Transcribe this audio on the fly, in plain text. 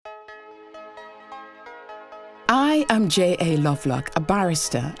I am J.A. Lovelock, a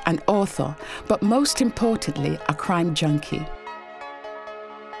barrister and author, but most importantly, a crime junkie.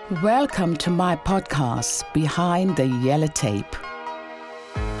 Welcome to my podcast, Behind the Yellow Tape.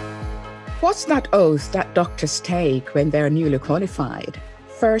 What's that oath that doctors take when they're newly qualified?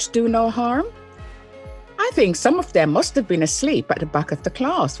 First, do no harm? I think some of them must have been asleep at the back of the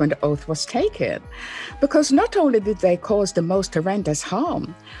class when the oath was taken, because not only did they cause the most horrendous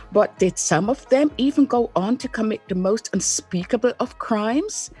harm, but did some of them even go on to commit the most unspeakable of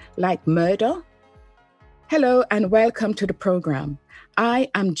crimes, like murder? Hello and welcome to the program. I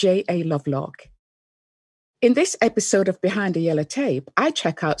am J.A. Lovelock. In this episode of Behind the Yellow Tape, I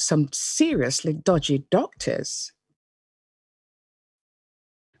check out some seriously dodgy doctors.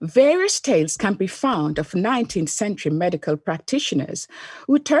 Various tales can be found of 19th century medical practitioners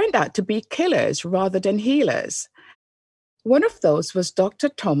who turned out to be killers rather than healers. One of those was Dr.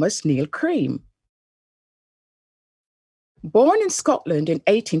 Thomas Neil Cream. Born in Scotland in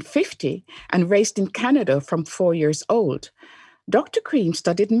 1850 and raised in Canada from 4 years old, Dr. Cream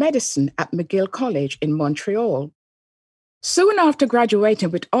studied medicine at McGill College in Montreal. Soon after graduating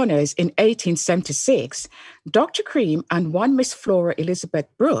with honours in 1876, Dr. Cream and one Miss Flora Elizabeth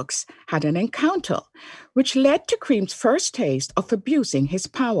Brooks had an encounter, which led to Cream's first taste of abusing his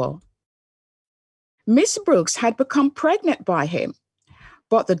power. Miss Brooks had become pregnant by him,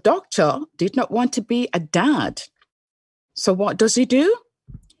 but the doctor did not want to be a dad. So what does he do?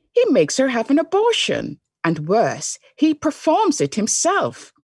 He makes her have an abortion, and worse, he performs it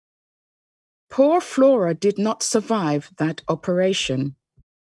himself. Poor Flora did not survive that operation.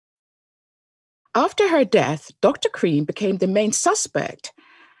 After her death, Dr. Cream became the main suspect,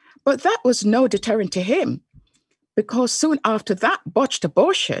 but that was no deterrent to him, because soon after that botched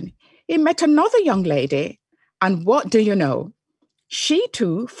abortion, he met another young lady, and what do you know? She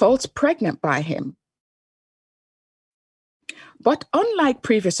too falls pregnant by him. But unlike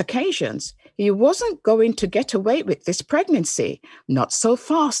previous occasions, he wasn't going to get away with this pregnancy, not so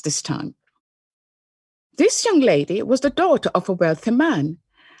fast this time. This young lady was the daughter of a wealthy man,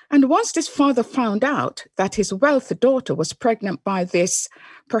 and once this father found out that his wealthy daughter was pregnant by this,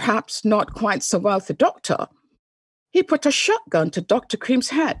 perhaps not quite so wealthy doctor, he put a shotgun to Dr. Cream's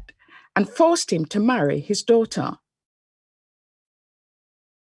head and forced him to marry his daughter.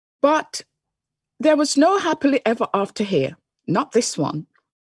 But there was no happily ever after here, not this one,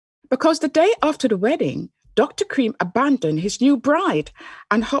 because the day after the wedding, Dr. Cream abandoned his new bride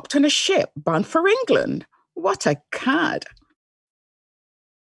and hopped on a ship bound for England. What a cad.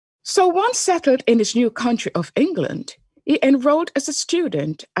 So once settled in his new country of England, he enrolled as a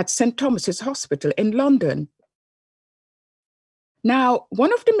student at St. Thomas's Hospital in London. Now,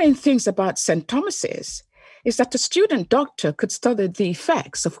 one of the main things about St. Thomas's is that the student doctor could study the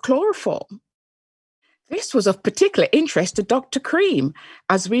effects of chloroform. This was of particular interest to Dr. Cream,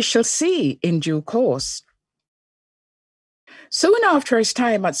 as we shall see in due course. Soon after his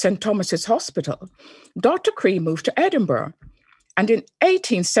time at St. Thomas's Hospital, Dr. Cream moved to Edinburgh, and in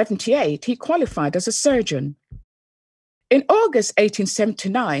 1878 he qualified as a surgeon. In August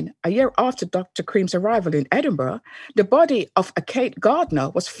 1879, a year after Dr. Cream's arrival in Edinburgh, the body of a Kate Gardner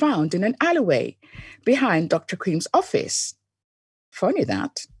was found in an alleyway behind Dr. Cream's office. Funny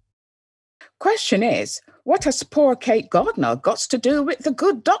that. Question is, what has poor Kate Gardner got to do with the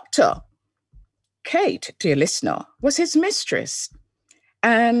good doctor? Kate, dear listener, was his mistress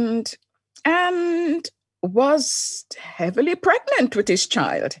and was heavily pregnant with his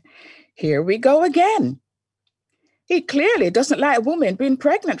child. Here we go again. He clearly doesn't like women being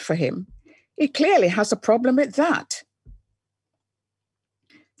pregnant for him. He clearly has a problem with that.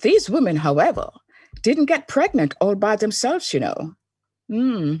 These women, however, didn't get pregnant all by themselves, you know.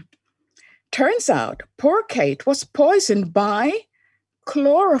 Turns out poor Kate was poisoned by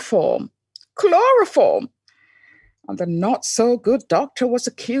chloroform. Chloroform! And the not-so-good doctor was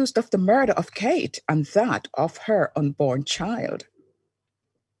accused of the murder of Kate and that of her unborn child.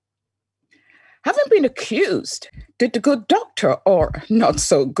 Having been accused, did the good doctor or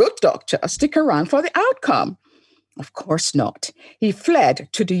not-so-good doctor stick around for the outcome? Of course not. He fled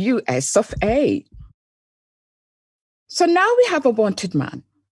to the US of A. So now we have a wanted man.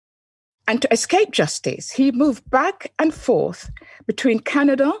 And to escape justice, he moved back and forth between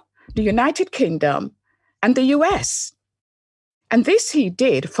Canada, the United Kingdom, and the US. And this he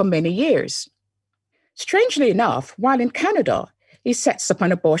did for many years. Strangely enough, while in Canada, he sets up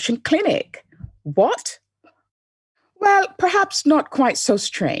an abortion clinic. What? Well, perhaps not quite so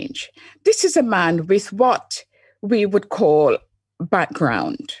strange. This is a man with what we would call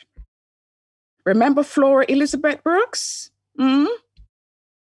background. Remember Flora Elizabeth Brooks?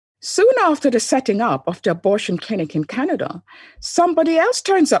 Soon after the setting up of the abortion clinic in Canada, somebody else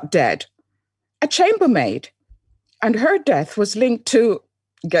turns up dead, a chambermaid, and her death was linked to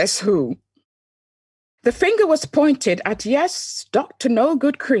guess who? The finger was pointed at, yes, Dr. No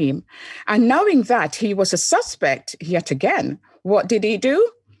Good Cream, and knowing that he was a suspect yet again, what did he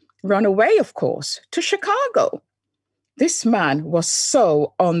do? Run away, of course, to Chicago. This man was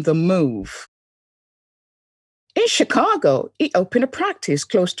so on the move. In Chicago, he opened a practice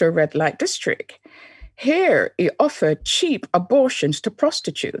close to a red light district. Here, he offered cheap abortions to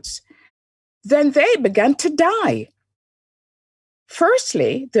prostitutes. Then they began to die.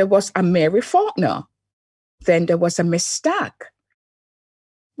 Firstly, there was a Mary Faulkner. Then there was a Miss Stack.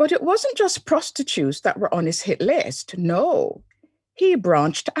 But it wasn't just prostitutes that were on his hit list. No, he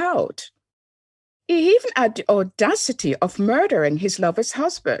branched out. He even had the audacity of murdering his lover's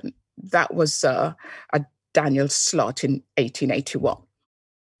husband. That was a Daniel Slott in 1881,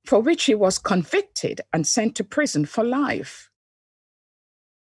 for which he was convicted and sent to prison for life.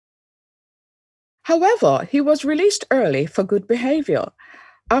 However, he was released early for good behavior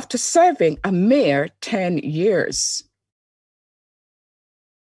after serving a mere 10 years.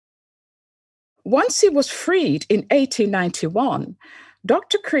 Once he was freed in 1891,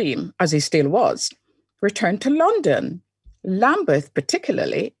 Dr. Cream, as he still was, returned to London, Lambeth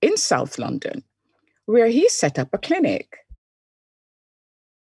particularly, in South London, where he set up a clinic.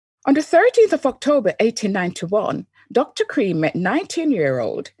 On the 13th of October 1891, Dr. Cream met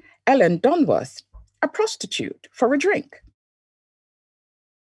 19-year-old Ellen Dunworth, a prostitute, for a drink.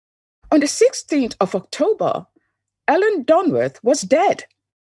 On the 16th of October, Ellen Dunworth was dead.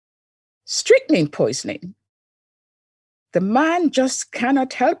 Strychnine poisoning. The man just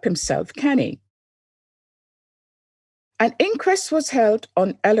cannot help himself, can he? An inquest was held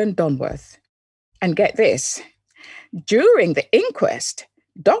on Ellen Dunworth. And get this, during the inquest,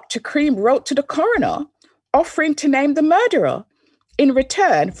 Dr. Cream wrote to the coroner offering to name the murderer in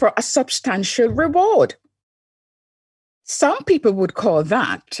return for a substantial reward. Some people would call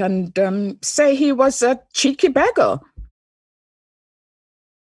that and say he was a cheeky beggar.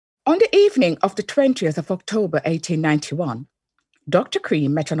 On the evening of the 20th of October 1891, Dr.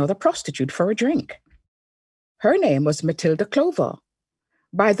 Cream met another prostitute for a drink. Her name was Matilda Clover.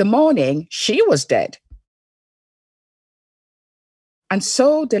 By the morning, she was dead. And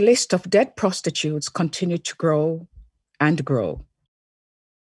so the list of dead prostitutes continued to grow and grow.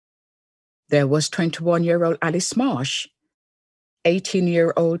 There was 21-year-old Alice Marsh,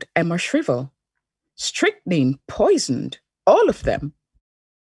 18-year-old Emma Shriver, strychnine poisoned, all of them.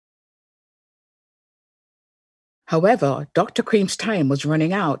 However, Dr. Cream's time was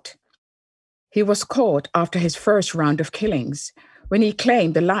running out. He was caught after his first round of killings, when he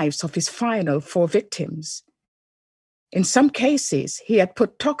claimed the lives of his final 4 victims. In some cases, he had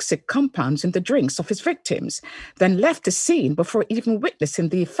put toxic compounds in the drinks of his victims, then left the scene before even witnessing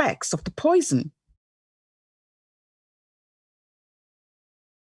the effects of the poison.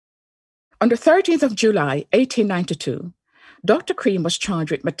 On the 13th of July, 1892, Dr. Cream was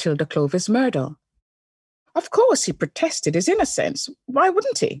charged with Matilda Clover's murder. Of course, he protested his innocence. Why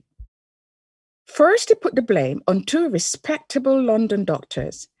wouldn't he? First, he put the blame on 2 respectable London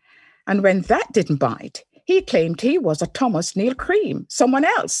doctors. And when that didn't bite, he claimed he was a Thomas Neil Cream, someone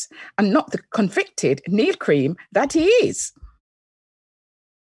else, and not the convicted Neil Cream that he is.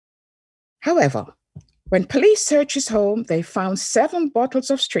 However, when police searched his home, they found 7 bottles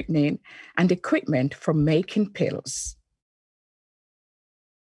of strychnine and equipment for making pills.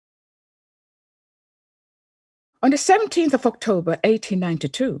 On the 17th of October,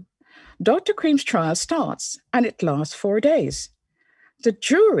 1892, Dr. Cream's trial starts, and it lasts 4 days. The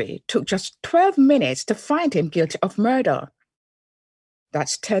jury took just 12 minutes to find him guilty of murder.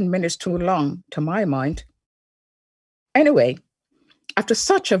 That's 10 minutes too long, to my mind. Anyway, after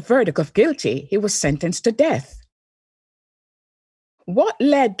such a verdict of guilty, he was sentenced to death. What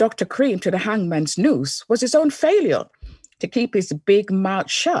led Dr. Cream to the hangman's noose was his own failure to keep his big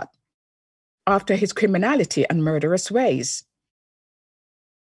mouth shut after his criminality and murderous ways.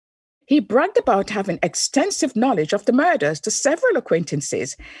 He bragged about having extensive knowledge of the murders to several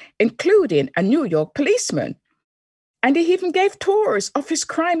acquaintances, including a New York policeman. And he even gave tours of his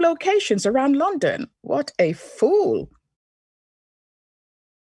crime locations around London. What a fool.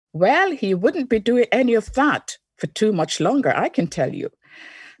 Well, he wouldn't be doing any of that for too much longer, I can tell you,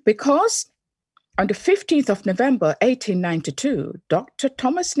 because on the 15th of November, 1892, Dr.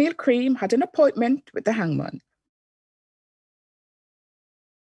 Thomas Neil Cream had an appointment with the hangman.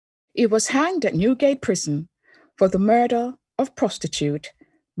 He was hanged at Newgate Prison for the murder of prostitute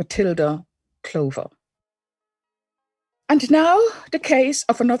Matilda Clover. And now, the case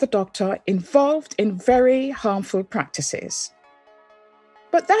of another doctor involved in very harmful practices.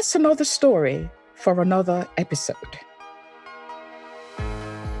 But that's another story for another episode.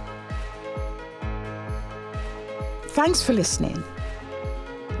 Thanks for listening.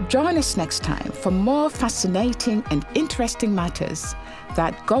 Join us next time for more fascinating and interesting matters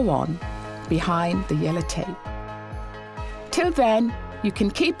that go on behind the yellow tape. Till then, you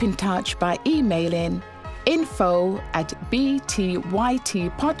can keep in touch by emailing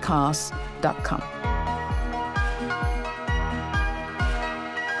info@btytpodcast.com.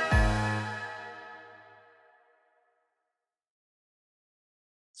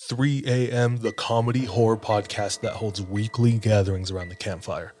 3 a.m., the comedy horror podcast that holds weekly gatherings around the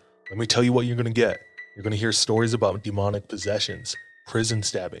campfire. Let me tell you what you're going to get. You're going to hear stories about demonic possessions, prison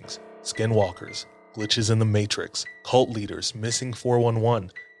stabbings, skinwalkers, glitches in the Matrix, cult leaders, missing 411,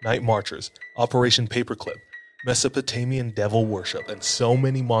 night marchers, Operation Paperclip, Mesopotamian devil worship, and so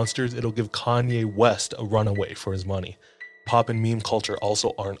many monsters it'll give Kanye West a runaway for his money. Pop and meme culture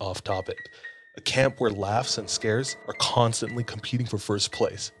also aren't off topic. A camp where laughs and scares are constantly competing for first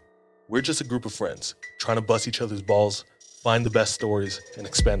place. We're just a group of friends, trying to bust each other's balls, find the best stories, and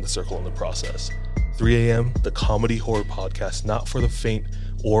expand the circle in the process. 3 a.m., the comedy horror podcast not for the faint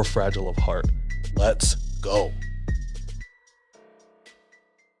or fragile of heart. Let's go.